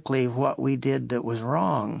more quickly what we did that was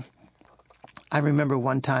wrong. I remember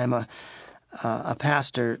one time a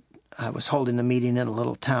pastor, I was holding a meeting in a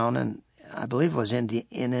little town, and I believe it was in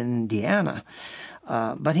Indiana.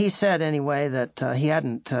 But he said anyway that he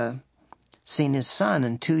hadn't seen his son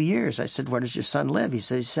in 2 years. I said, where does your son live? He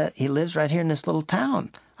said, he lives right here in this little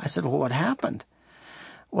town. I said, well, what happened?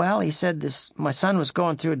 Well, he said, my son was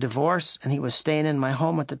going through a divorce, and he was staying in my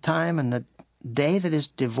home at the time, and the day that his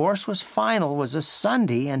divorce was final was a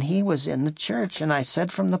Sunday, and he was in the church. And I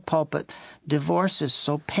said from the pulpit, divorce is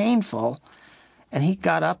so painful. And he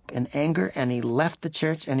got up in anger, and he left the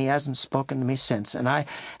church, and he hasn't spoken to me since. And I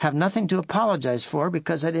have nothing to apologize for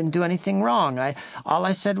because I didn't do anything wrong. All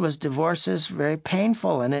I said was divorce is very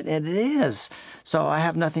painful, and it is. So I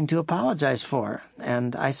have nothing to apologize for.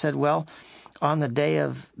 And I said, well, on the day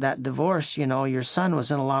of that divorce, you know, your son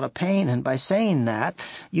was in a lot of pain. And by saying that,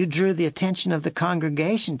 you drew the attention of the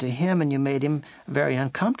congregation to him, and you made him very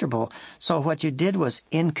uncomfortable. So what you did was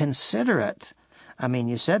inconsiderate. I mean,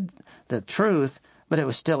 you said the truth, but it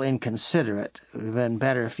was still inconsiderate. It would have been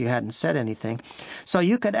better if you hadn't said anything. So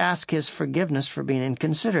you could ask his forgiveness for being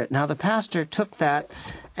inconsiderate. Now, the pastor took that,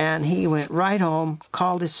 and he went right home,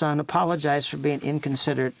 called his son, apologized for being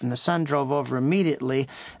inconsiderate, and the son drove over immediately,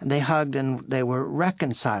 and they hugged, and they were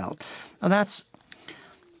reconciled. Now, that's,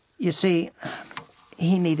 you see,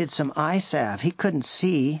 he needed some eye salve. He couldn't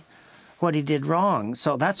see what he did wrong.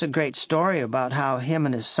 So that's a great story about how him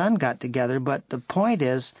and his son got together. But the point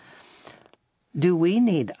is, do we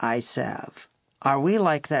need eye salve? Are we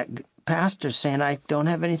like that pastor saying, I don't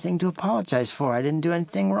have anything to apologize for. I didn't do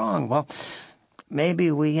anything wrong. Well,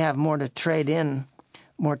 maybe we have more to trade in,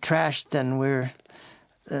 more trash than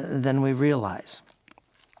we realize.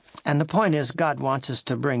 And the point is, God wants us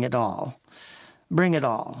to bring it all. Bring it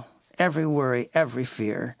all. Every worry, every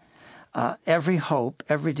fear, every hope,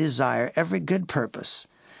 every desire, every good purpose,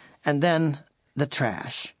 and then the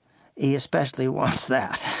trash. He especially wants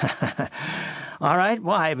that. All right,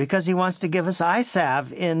 why? Because he wants to give us eye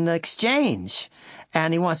salve in exchange,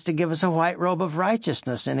 and he wants to give us a white robe of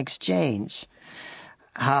righteousness in exchange.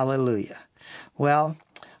 Hallelujah. Well,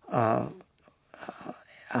 and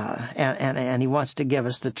he wants to give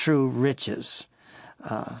us the true riches,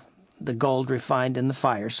 the gold refined in the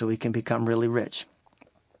fire, so we can become really rich.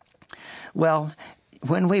 Well,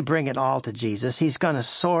 when we bring it all to Jesus, he's going to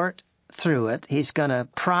sort through it. He's going to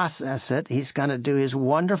process it. He's going to do his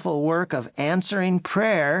wonderful work of answering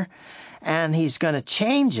prayer, and he's going to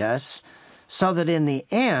change us so that in the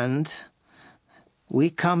end, we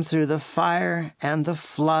come through the fire and the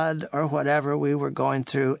flood or whatever we were going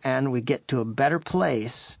through, and we get to a better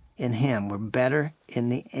place in him. We're better in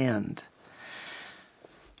the end.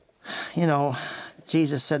 You know,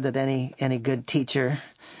 Jesus said that any good teacher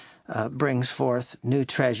brings forth new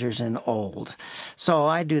treasures in old. So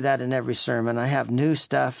I do that in every sermon. I have new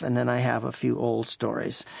stuff, and then I have a few old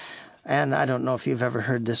stories. And I don't know if you've ever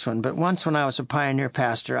heard this one, but once when I was a pioneer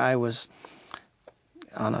pastor, I was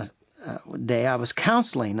on a day I was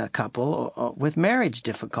counseling a couple with marriage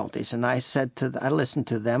difficulties, and I listened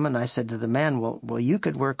to them, and I said to the man, well, you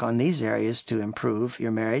could work on these areas to improve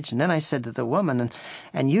your marriage. And then I said to the woman,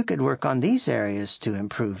 and you could work on these areas to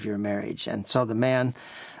improve your marriage. And so the man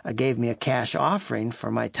gave me a cash offering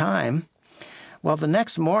for my time. Well, the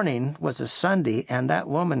next morning was a Sunday, and that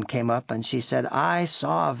woman came up and she said, I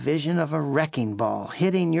saw a vision of a wrecking ball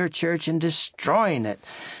hitting your church and destroying it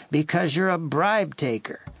because you're a bribe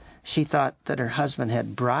taker. She thought that her husband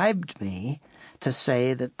had bribed me to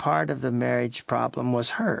say that part of the marriage problem was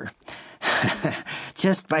her.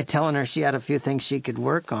 Just by telling her she had a few things she could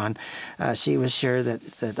work on, she was sure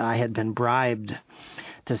that I had been bribed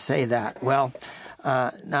to say that. Well,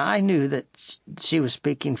 now I knew that she was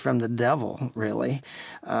speaking from the devil, really,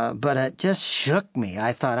 but it just shook me.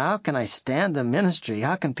 I thought, how can I stand the ministry?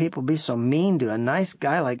 How can people be so mean to a nice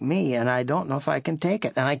guy like me? And I don't know if I can take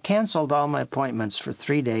it. And I canceled all my appointments for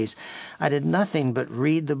 3 days. I did nothing but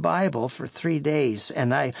read the Bible for 3 days.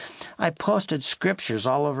 And I posted scriptures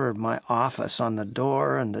all over my office, on the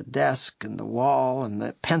door and the desk and the wall and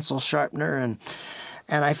the pencil sharpener.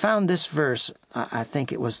 And I found this verse, I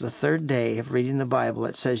think it was the 3rd day of reading the Bible.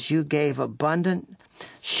 It says, you gave abundant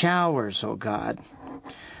showers, O God.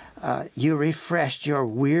 You refreshed your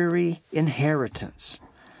weary inheritance.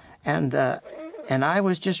 And I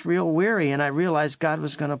was just real weary, and I realized God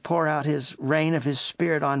was going to pour out his rain of his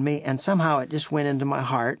Spirit on me, and somehow it just went into my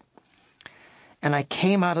heart. And I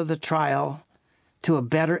came out of the trial to a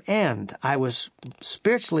better end. I was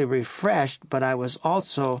spiritually refreshed, but I was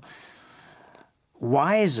also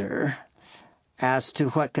wiser as to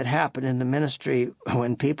what could happen in the ministry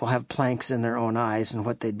when people have planks in their own eyes and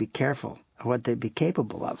what they'd be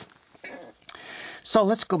capable of. So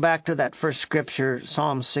let's go back to that first scripture,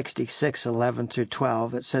 Psalm 66, 11 through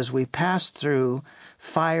 12. It says, we passed through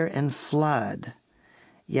fire and flood,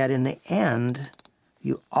 yet in the end,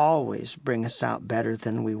 you always bring us out better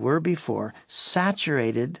than we were before,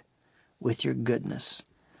 saturated with your goodness.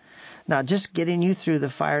 Now, just getting you through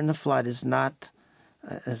the fire and the flood is not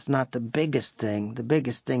the biggest thing. The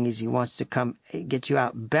biggest thing is he wants to get you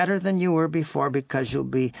out better than you were before, because you'll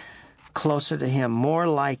be closer to him, more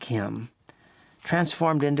like him,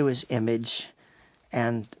 transformed into his image,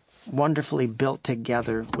 and wonderfully built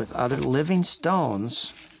together with other living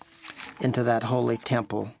stones into that holy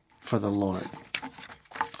temple for the Lord.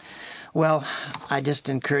 Well, I just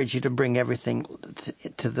encourage you to bring everything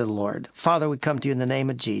to the Lord. Father, we come to you in the name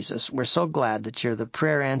of Jesus. We're so glad that you're the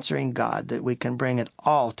prayer-answering God, that we can bring it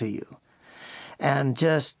all to you and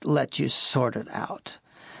just let you sort it out.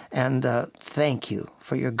 And thank you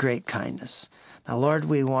for your great kindness. Now, Lord,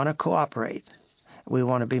 we want to cooperate. We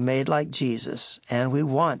want to be made like Jesus, and we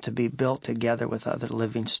want to be built together with other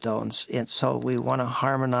living stones. And so we want to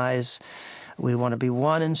harmonize. We want to be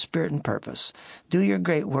one in spirit and purpose. Do your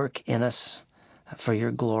great work in us for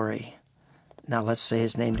your glory. Now let's say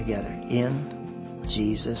his name together. In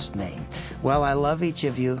Jesus' name. Well, I love each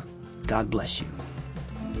of you. God bless you.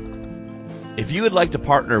 If you would like to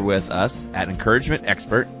partner with us at Encouragement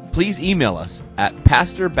Expert, please email us at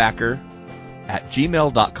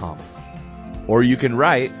pastorbacker@gmail.com. Or you can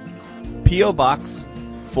write P.O. Box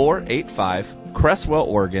 485, Cresswell,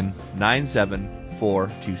 Oregon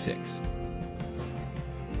 97426.